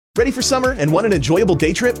Ready for summer and want an enjoyable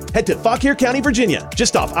day trip? Head to Fauquier County, Virginia,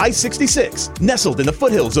 just off I-66, nestled in the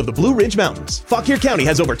foothills of the Blue Ridge Mountains. Fauquier County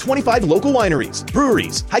has over 25 local wineries,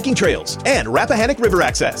 breweries, hiking trails, and Rappahannock River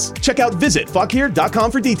access. Check out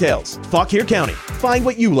visitfauquier.com for details. Fauquier County, find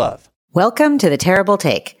what you love. Welcome to The Terrible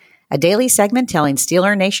Take, a daily segment telling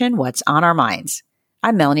Steeler Nation what's on our minds.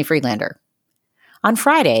 I'm Melanie Friedlander. On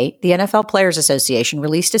Friday, the NFL Players Association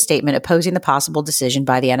released a statement opposing the possible decision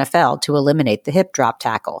by the NFL to eliminate the hip drop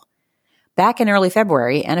tackle. Back in early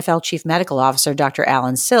February, NFL Chief Medical Officer Dr.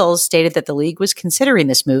 Alan Sills stated that the league was considering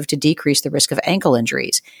this move to decrease the risk of ankle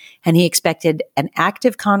injuries, and he expected an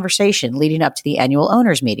active conversation leading up to the annual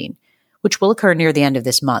owners' meeting, which will occur near the end of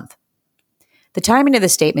this month. The timing of the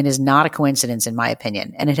statement is not a coincidence, in my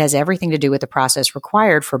opinion, and it has everything to do with the process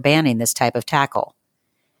required for banning this type of tackle.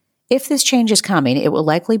 If this change is coming, it will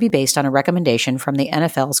likely be based on a recommendation from the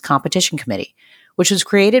NFL's Competition Committee, which was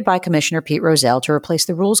created by Commissioner Pete Rozelle to replace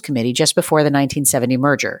the Rules Committee just before the 1970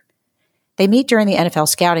 merger. They meet during the NFL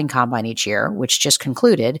Scouting Combine each year, which just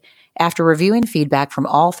concluded, after reviewing feedback from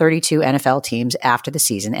all 32 NFL teams after the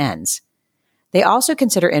season ends. They also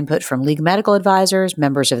consider input from league medical advisors,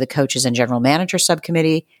 members of the Coaches and General Manager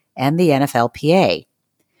Subcommittee, and the NFLPA.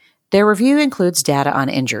 Their review includes data on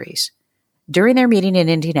injuries. During their meeting in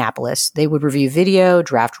Indianapolis, they would review video,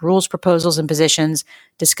 draft rules proposals and positions,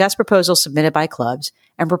 discuss proposals submitted by clubs,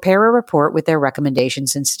 and prepare a report with their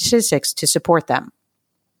recommendations and statistics to support them.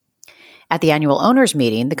 At the annual owners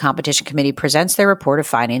meeting, the competition committee presents their report of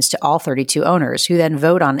findings to all 32 owners, who then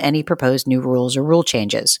vote on any proposed new rules or rule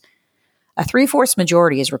changes. A 3/4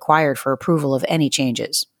 majority is required for approval of any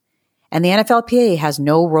changes. And the NFLPA has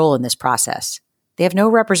no role in this process. They have no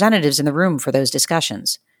representatives in the room for those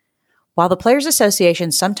discussions. While the Players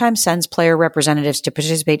Association sometimes sends player representatives to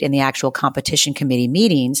participate in the actual competition committee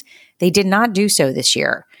meetings, they did not do so this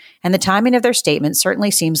year, and the timing of their statement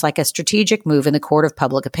certainly seems like a strategic move in the court of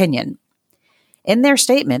public opinion. In their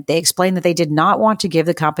statement, they explained that they did not want to give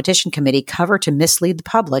the competition committee cover to mislead the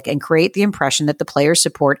public and create the impression that the players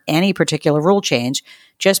support any particular rule change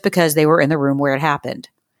just because they were in the room where it happened.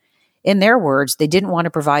 In their words, they didn't want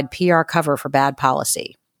to provide PR cover for bad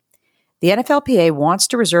policy. The NFLPA wants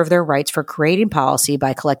to reserve their rights for creating policy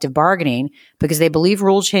by collective bargaining because they believe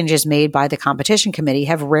rule changes made by the competition committee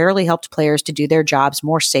have rarely helped players to do their jobs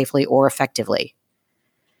more safely or effectively.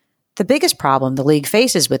 The biggest problem the league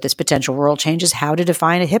faces with this potential rule change is how to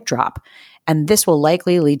define a hip drop, and this will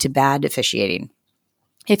likely lead to bad officiating.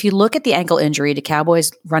 If you look at the ankle injury to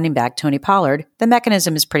Cowboys running back Tony Pollard, the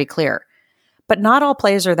mechanism is pretty clear. But not all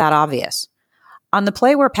plays are that obvious. On the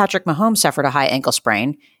play where Patrick Mahomes suffered a high ankle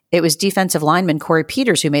sprain, it was defensive lineman Corey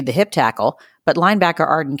Peters who made the hip tackle, but linebacker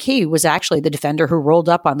Arden Key was actually the defender who rolled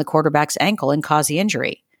up on the quarterback's ankle and caused the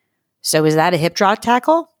injury. So is that a hip drop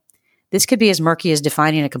tackle? This could be as murky as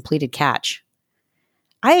defining a completed catch.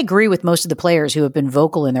 I agree with most of the players who have been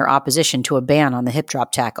vocal in their opposition to a ban on the hip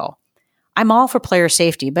drop tackle. I'm all for player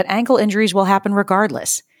safety, but ankle injuries will happen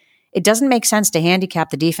regardless. It doesn't make sense to handicap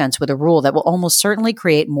the defense with a rule that will almost certainly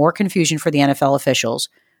create more confusion for the NFL officials,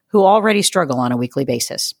 who already struggle on a weekly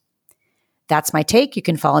basis. That's my take. You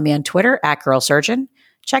can follow me on Twitter @GirlSurgeon.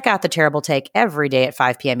 Check out The Terrible Take every day at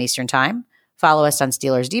 5 p.m. Eastern Time. Follow us on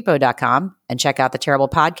SteelersDepot.com and check out The Terrible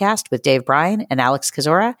Podcast with Dave Bryan and Alex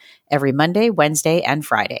Kozora every Monday, Wednesday, and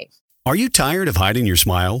Friday. Are you tired of hiding your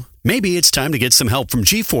smile? Maybe it's time to get some help from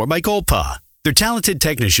G4 by Golpa. Their talented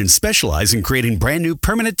technicians specialize in creating brand new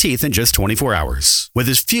permanent teeth in just 24 hours. With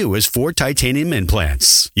as few as 4 titanium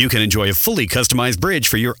implants, you can enjoy a fully customized bridge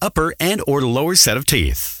for your upper and or lower set of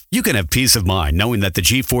teeth. You can have peace of mind knowing that the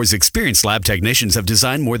G4's experienced lab technicians have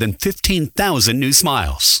designed more than 15,000 new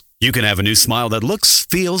smiles. You can have a new smile that looks,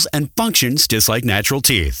 feels, and functions just like natural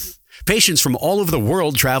teeth. Patients from all over the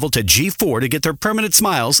world travel to G4 to get their permanent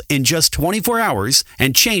smiles in just 24 hours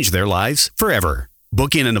and change their lives forever.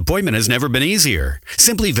 Booking an appointment has never been easier.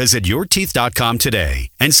 Simply visit yourteeth.com today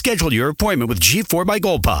and schedule your appointment with G4 by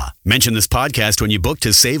Golpa. Mention this podcast when you book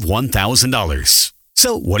to save $1,000.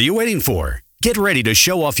 So what are you waiting for? Get ready to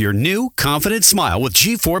show off your new, confident smile with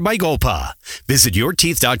G4 by Golpa. Visit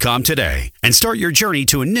yourteeth.com today and start your journey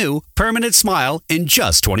to a new, permanent smile in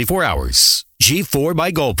just 24 hours. G4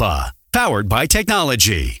 by Golpa. Powered by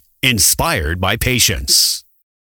technology. Inspired by patience.